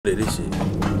At this shit.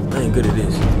 I ain't good at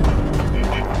this.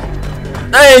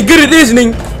 I ain't good at this,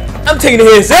 nigga. I'm taking the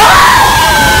hits.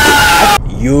 Ah!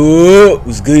 Yo,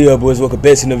 what's good, y'all boys? Welcome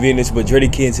back to the video. It's about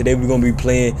Draedakid, and today we're gonna be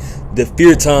playing the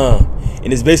fear time,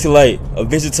 and it's basically like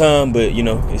adventure time, but you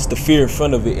know, it's the fear in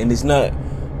front of it, and it's not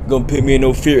gonna put me in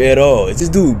no fear at all. It's this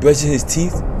dude brushing his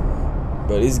teeth,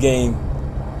 but this game.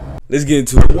 Let's get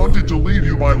into it. I wanted to leave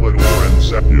you, my little friend.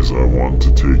 Yes, I want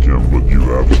to take him, but you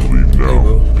have to leave now.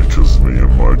 Hey, because me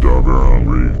and my dog are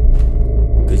hungry.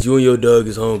 Cause you and your dog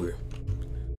is hungry.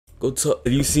 Go talk.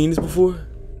 Have you seen this before?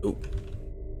 Nope.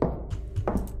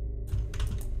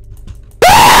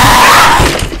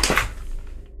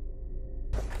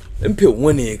 Let me put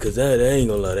one in, cause that ain't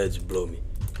gonna lie, that just blow me.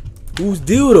 Who's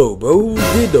dildo, bro? Who's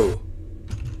dildo?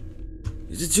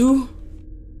 Is it you?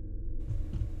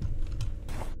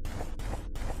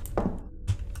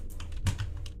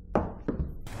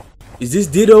 Is this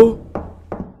Ditto?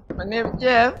 My name is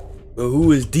Jeff. Bro,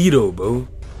 who is Ditto, bro?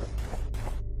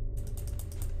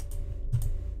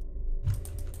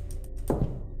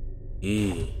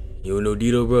 Yeah, you don't know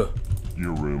Ditto, bro?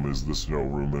 Your room is the snow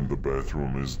room and the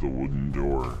bathroom is the wooden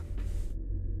door.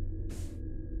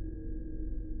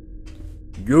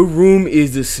 Your room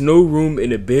is the snow room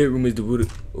and the bedroom is the wood.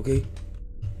 Okay,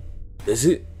 that's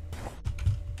it.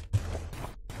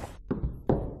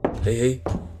 Hey,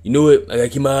 you know what? I gotta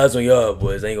keep my eyes on y'all,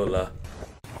 boys. I ain't gonna lie.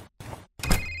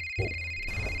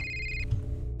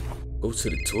 Go to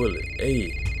the toilet.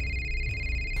 Hey,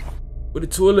 where the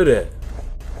toilet at?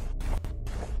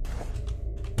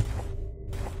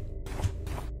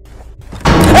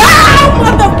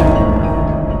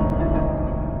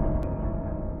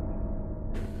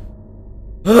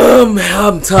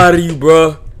 I'm tired of you,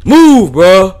 bro. Move,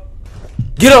 bro.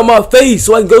 Get out my face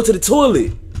so I can go to the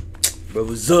toilet. Bro,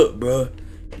 what's up, bro?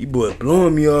 You boy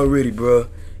blowing me already, bro.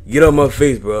 Get out my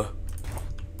face, bro.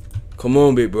 Come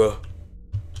on, big bro.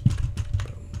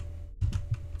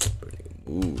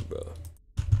 Move, bro.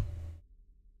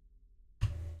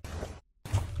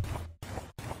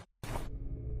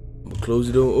 I'm gonna close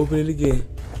the door, open it again.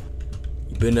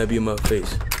 You better not be in my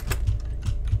face,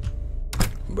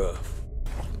 bro.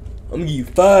 I'm gonna give you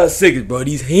 5 seconds, bro.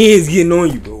 These hands getting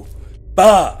on you, bro.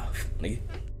 5, nigga.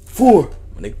 4,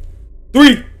 my nigga.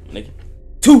 3, my nigga.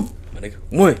 2, my nigga.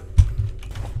 1.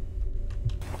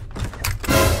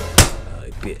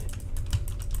 Alright, bet.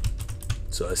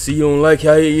 So I see you don't like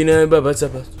how you know about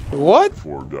What?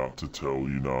 Forgot to tell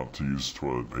you not to use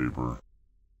toilet paper.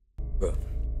 Bro,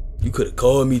 you could have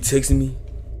called me, texted me.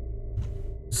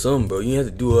 Something, bro. You ain't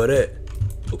have to do all that.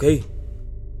 Okay?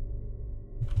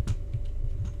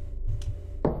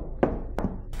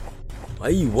 Why are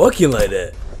you walking like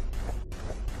that?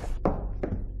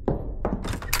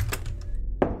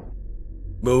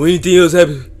 Bro, anything else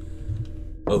happen?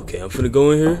 Okay, I'm finna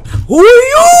go in here. Who are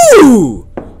you?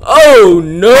 Oh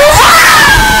no!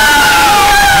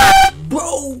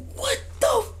 Bro, what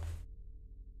the?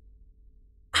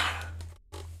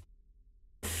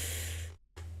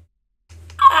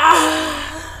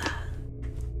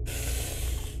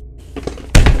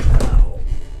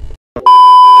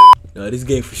 Nah, this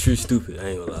game for sure stupid. I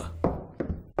ain't gonna lie.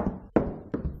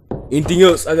 Anything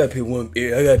else? I gotta pick one.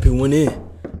 I gotta pick one in.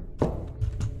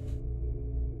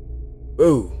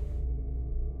 Bro,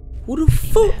 who the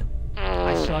fuck?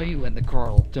 I saw you and the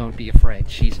girl. Don't be afraid.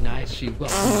 She's nice. She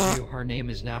welcomes you. Her name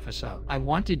is Nafisa. I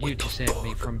wanted you to save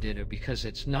me from Ditto because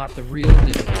it's not the real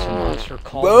Ditto. It's a monster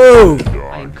called. Bro,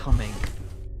 I am coming.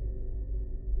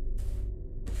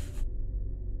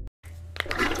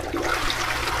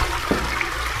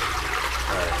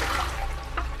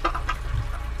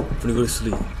 I'm finna go to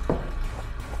sleep.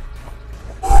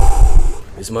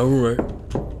 It's my room, right?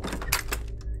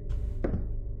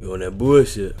 You on that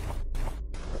bullshit?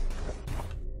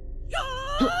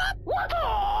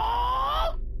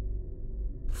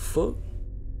 Fuck.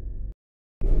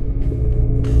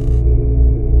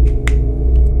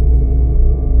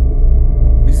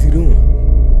 What is he doing?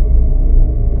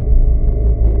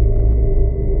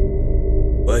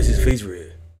 Why is his face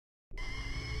red?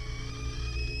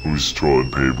 Whose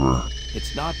toilet paper?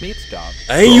 It's not me. It's dog.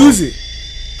 I ain't use it.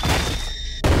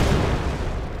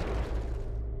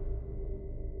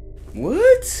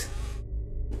 What?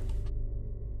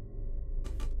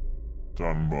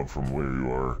 Talking about from where you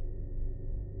are.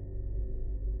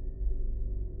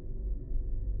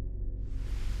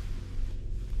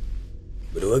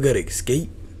 But do I gotta escape?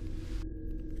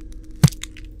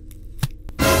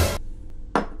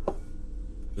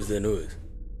 What's that noise?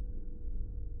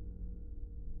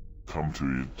 Come to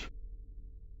eat.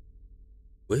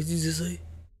 What did you just say?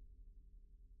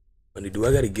 Honey, do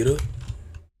I gotta get up?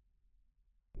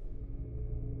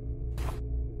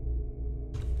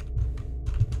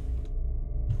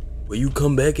 Will you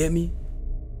come back at me?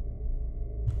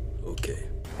 Okay.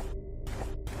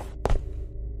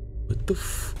 What the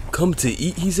f? Come to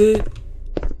eat, he said?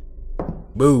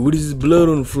 Bro, what is this blood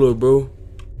on the floor, bro?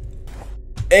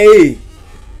 Hey!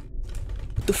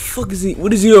 What the fuck is it?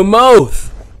 What is in your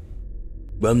mouth?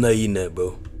 But I'm not eating that,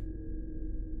 bro.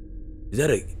 Is that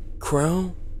a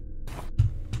crown?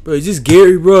 Bro, is this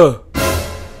Gary, bro?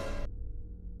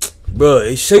 Bro,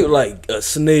 it's shaped like a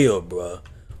snail, bro.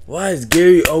 Why is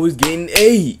Gary always getting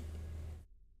ate?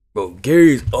 Bro,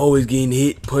 Gary is always getting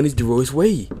hit, punished the worst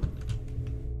way.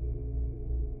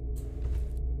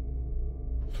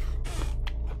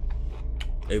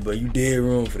 Hey, bro, you dead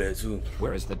wrong for that, too.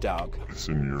 Where is the dog? It's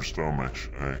in your stomach,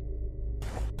 hey.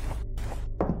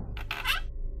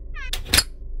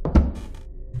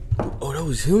 Oh, that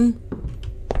was him?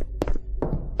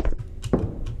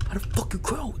 How the fuck you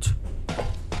crouch?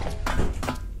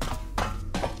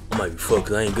 I might be fucked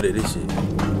cause I ain't good at this shit.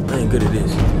 I ain't good at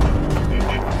this.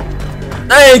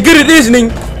 I ain't good at this,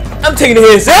 nigga. I'm taking the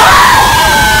hits.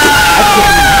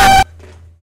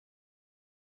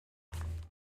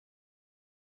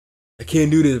 I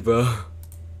can't do this, bro.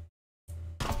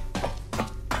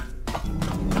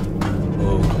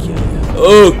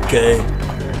 Okay.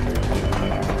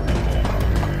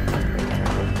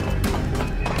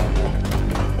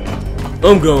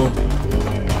 I'm gone.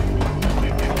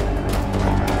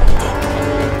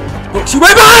 Oh, she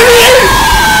right behind me!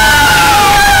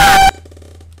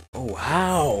 Oh,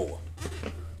 how?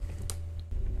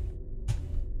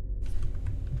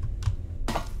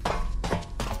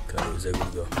 God, where's that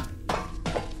gonna go?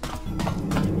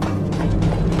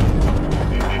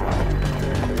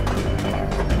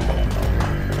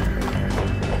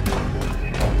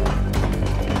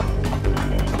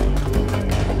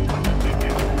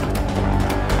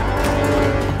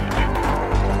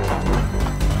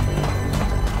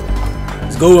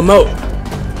 Go, I'm out.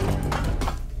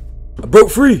 I broke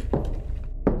free.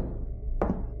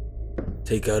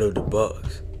 Take out of the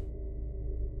box.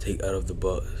 Take out of the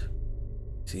box.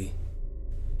 See?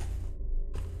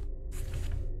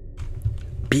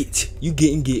 Bitch, you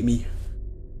didn't get me.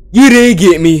 You didn't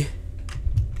get me.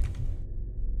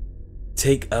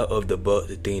 Take out of the box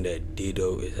the thing that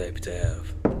Dido is happy to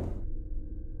have.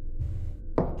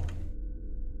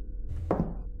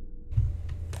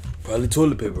 Probably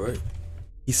toilet paper, right?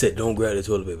 He said don't grab the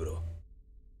toilet paper though.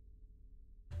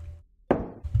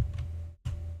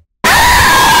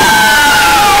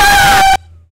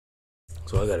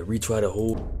 So I gotta retry the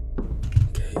whole.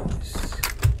 Okay,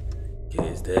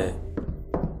 it's that.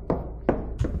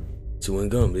 Chewing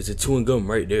gum. There's a chewing gum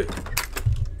right there.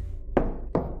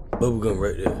 Bubble gum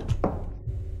right there.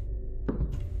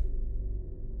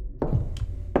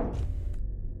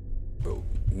 Bro,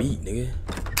 meat, nigga.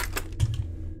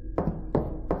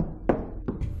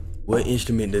 What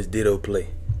instrument does Ditto play?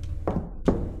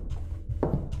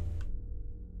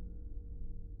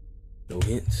 No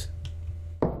hints.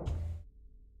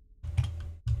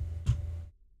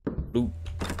 Loop.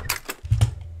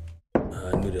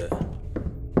 I knew that.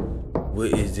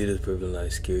 What is Ditto's purple line?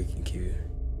 Scary can kill you.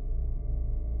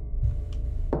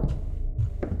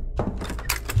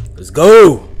 Let's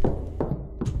go!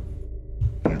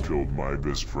 You killed my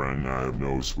best friend. I have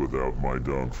no use without my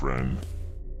dog friend.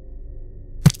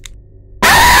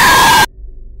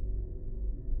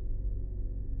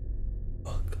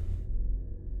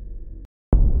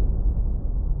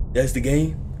 That's the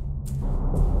game?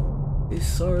 It's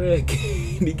sorry that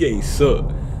game. The game suck.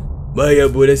 But yeah,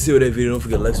 boy, that's it with that video. Don't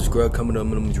forget to like, subscribe, comment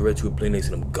on, I'm gonna direct to a play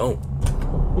next, and I'm gone.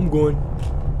 I'm going.